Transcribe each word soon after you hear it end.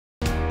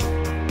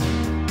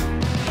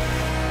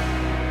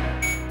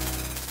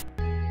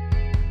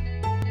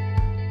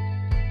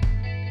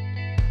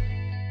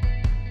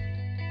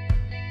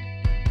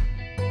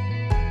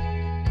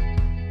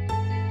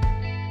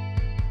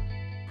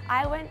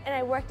went and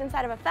I worked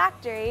inside of a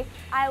factory,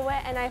 I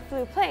went and I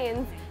flew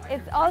planes.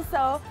 It's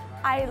also,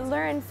 I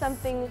learned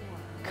something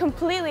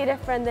completely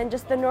different than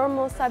just the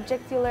normal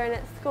subjects you learn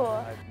at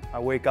school. I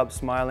wake up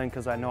smiling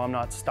because I know I'm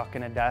not stuck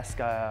in a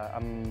desk.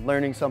 I'm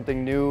learning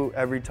something new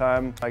every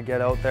time I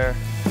get out there.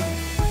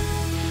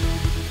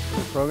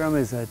 The program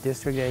is a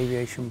district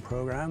aviation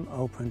program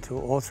open to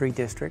all 3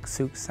 districts,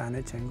 Sault,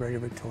 Saanich and Greater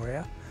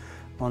Victoria.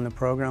 On the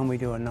program we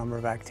do a number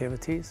of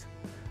activities.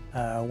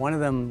 One of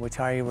them, which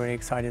I'm really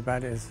excited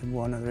about, is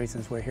one of the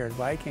reasons we're here at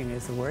Viking,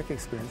 is the work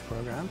experience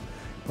program,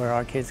 where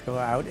our kids go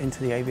out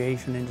into the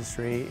aviation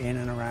industry in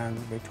and around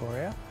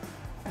Victoria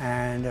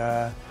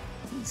and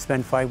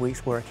spend 5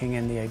 weeks working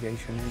in the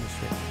aviation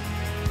industry.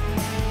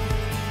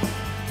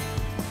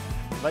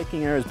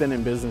 Viking Air has been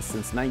in business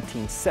since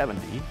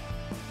 1970.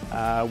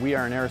 We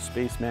are an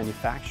aerospace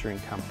manufacturing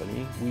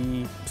company.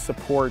 We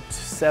support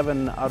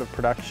 7 out of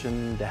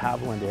production de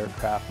Havilland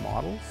aircraft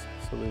models.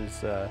 So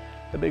there's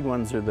the big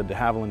ones are the de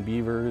Havilland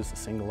Beavers, the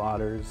single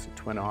otters, the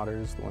twin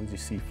otters, the ones you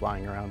see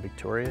flying around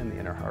Victoria and the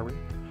Inner Harbour.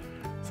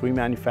 So we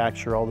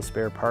manufacture all the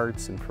spare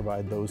parts and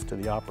provide those to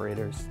the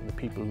operators and the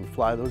people who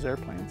fly those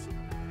airplanes.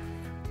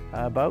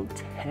 About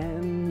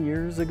 10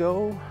 years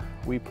ago,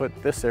 we put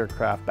this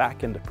aircraft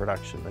back into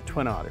production, the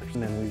twin otters,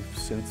 and then we've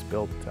since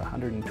built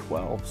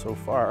 112 so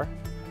far,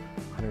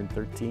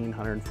 113,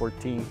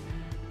 114.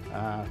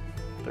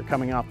 They're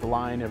coming off the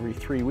line every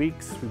 3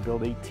 weeks. We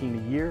build 18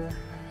 a year,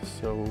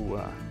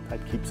 so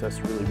that keeps us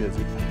really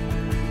busy.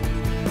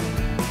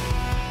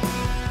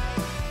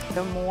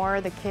 The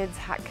more the kids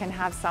can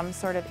have some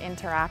sort of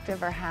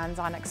interactive or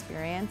hands-on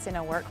experience in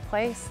a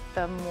workplace,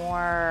 the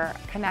more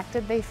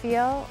connected they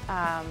feel,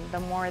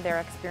 the more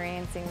they're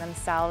experiencing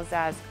themselves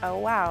as, oh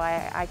wow,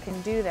 I can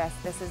do this,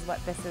 this is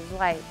what this is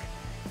like.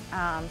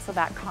 So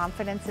that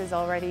confidence is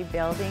already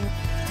building.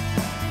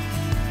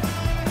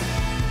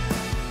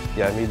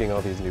 Yeah, meeting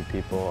all these new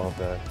people, all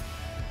the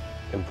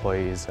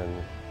employees,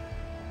 and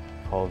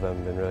all of them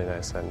have been really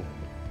nice. I'm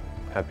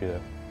happy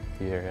to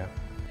be here, yeah.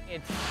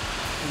 It's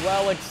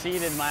well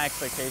exceeded my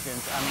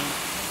expectations. I mean,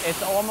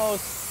 it's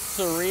almost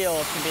surreal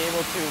to be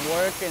able to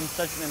work in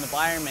such an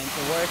environment,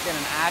 to work in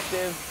an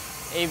active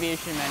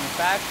aviation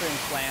manufacturing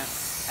plant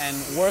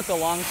and work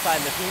alongside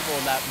the people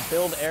that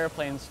build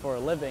airplanes for a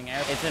living.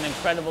 It's an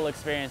incredible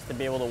experience to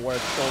be able to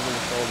work shoulder to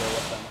shoulder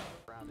with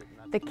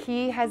them. The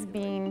key has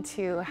been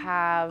to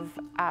have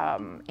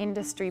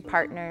industry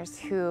partners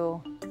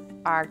who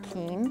are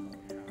keen,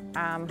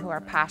 who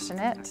are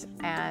passionate,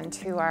 and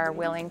who are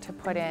willing to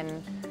put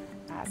in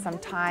some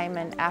time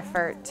and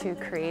effort to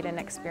create an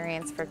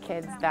experience for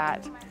kids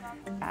that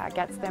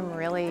gets them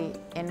really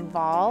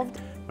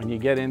involved. When you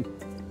get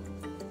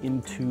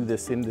into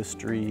this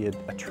industry, it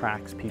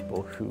attracts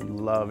people who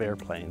love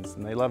airplanes,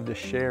 and they love to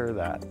share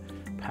that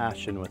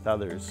passion with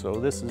others. So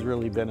this has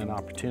really been an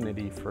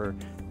opportunity for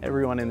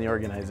everyone in the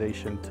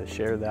organization to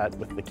share that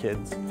with the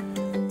kids.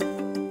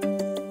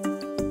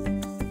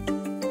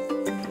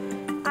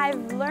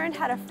 I've learned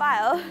how to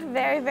file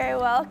very, very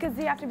well because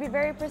you have to be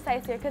very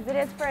precise here because it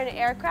is for an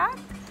aircraft.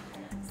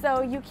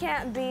 So you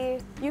can't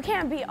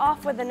be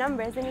off with the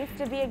numbers. It needs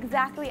to be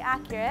exactly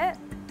accurate.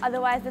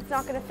 Otherwise, it's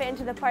not going to fit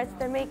into the parts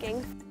they're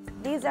making.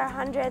 These are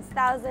hundreds,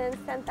 thousands,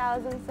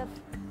 10,000s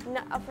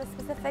of a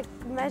specific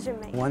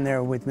measurement. When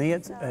they're with me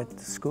at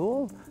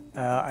school,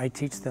 I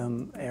teach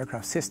them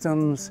aircraft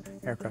systems,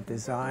 aircraft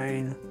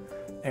design,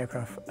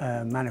 aircraft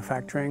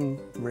manufacturing,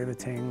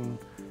 riveting,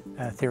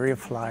 theory of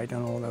flight,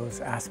 and all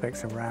those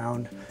aspects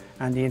around,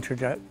 and the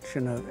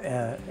introduction of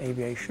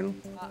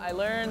aviation. I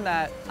learned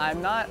that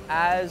I'm not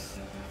as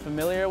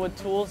familiar with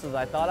tools as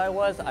I thought I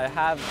was. I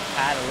have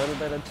had a little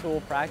bit of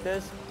tool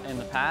practice in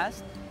the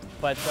past,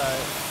 but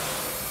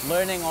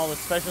learning all the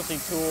specialty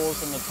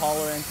tools and the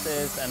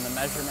tolerances and the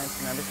measurements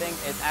and everything,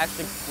 it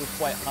actually was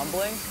quite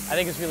humbling. I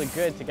think it's really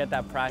good to get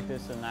that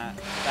practice and that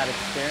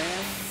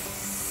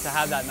experience, to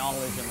have that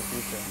knowledge in the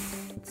future.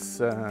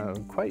 It's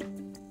quite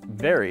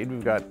varied.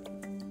 We've got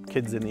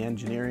kids in the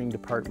engineering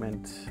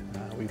department.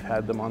 We've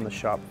had them on the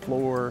shop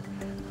floor,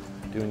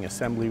 doing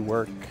assembly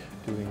work,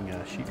 doing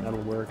sheet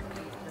metal work,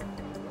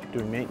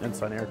 doing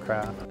maintenance on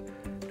aircraft,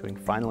 doing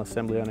final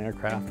assembly on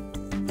aircraft.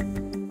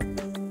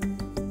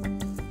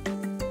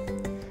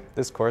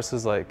 This course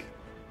has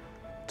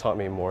taught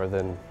me more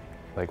than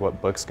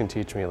what books can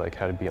teach me,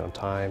 how to be on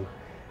time,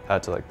 how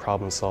to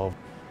problem solve.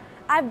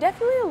 I've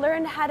definitely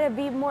learned how to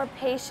be more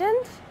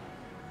patient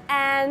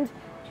and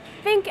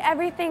think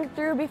everything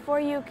through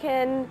before you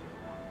can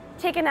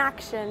take an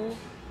action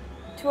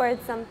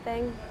towards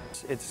something.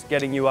 It's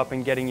getting you up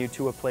and getting you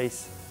to a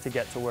place to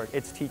get to work.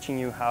 It's teaching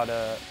you how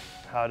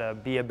to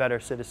be a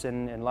better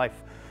citizen in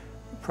life.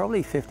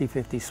 Probably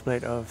 50-50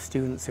 split of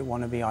students that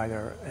want to be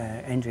either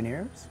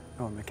engineers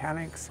or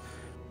mechanics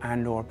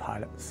and or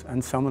pilots.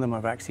 And some of them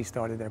have actually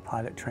started their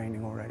pilot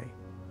training already.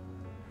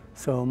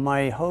 So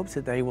my hopes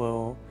that they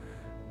will,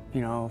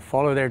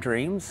 follow their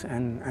dreams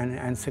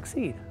and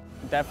succeed.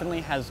 Definitely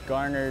has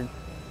garnered,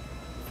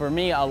 for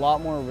me, a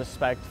lot more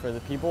respect for the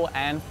people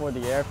and for the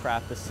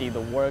aircraft, to see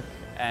the work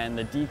and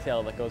the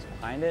detail that goes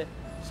behind it.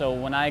 So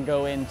when I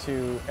go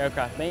into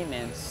aircraft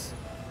maintenance,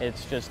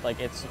 it's just like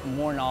it's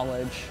more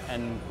knowledge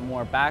and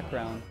more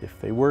background. If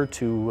they were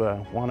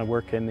to want to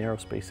work in the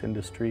aerospace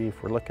industry,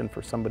 if we're looking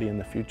for somebody in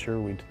the future,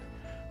 we'd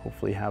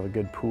hopefully have a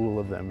good pool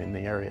of them in the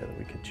area that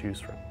we could choose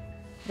from.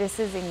 This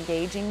is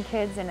engaging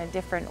kids in a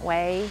different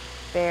way.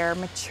 They're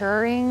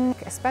maturing,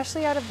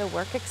 especially out of the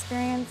work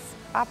experience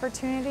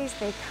opportunities.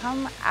 They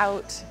come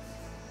out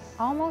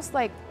almost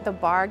like the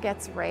bar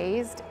gets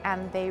raised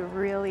and they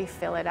really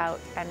fill it out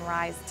and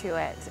rise to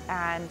it.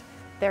 And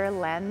their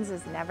lens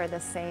is never the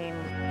same.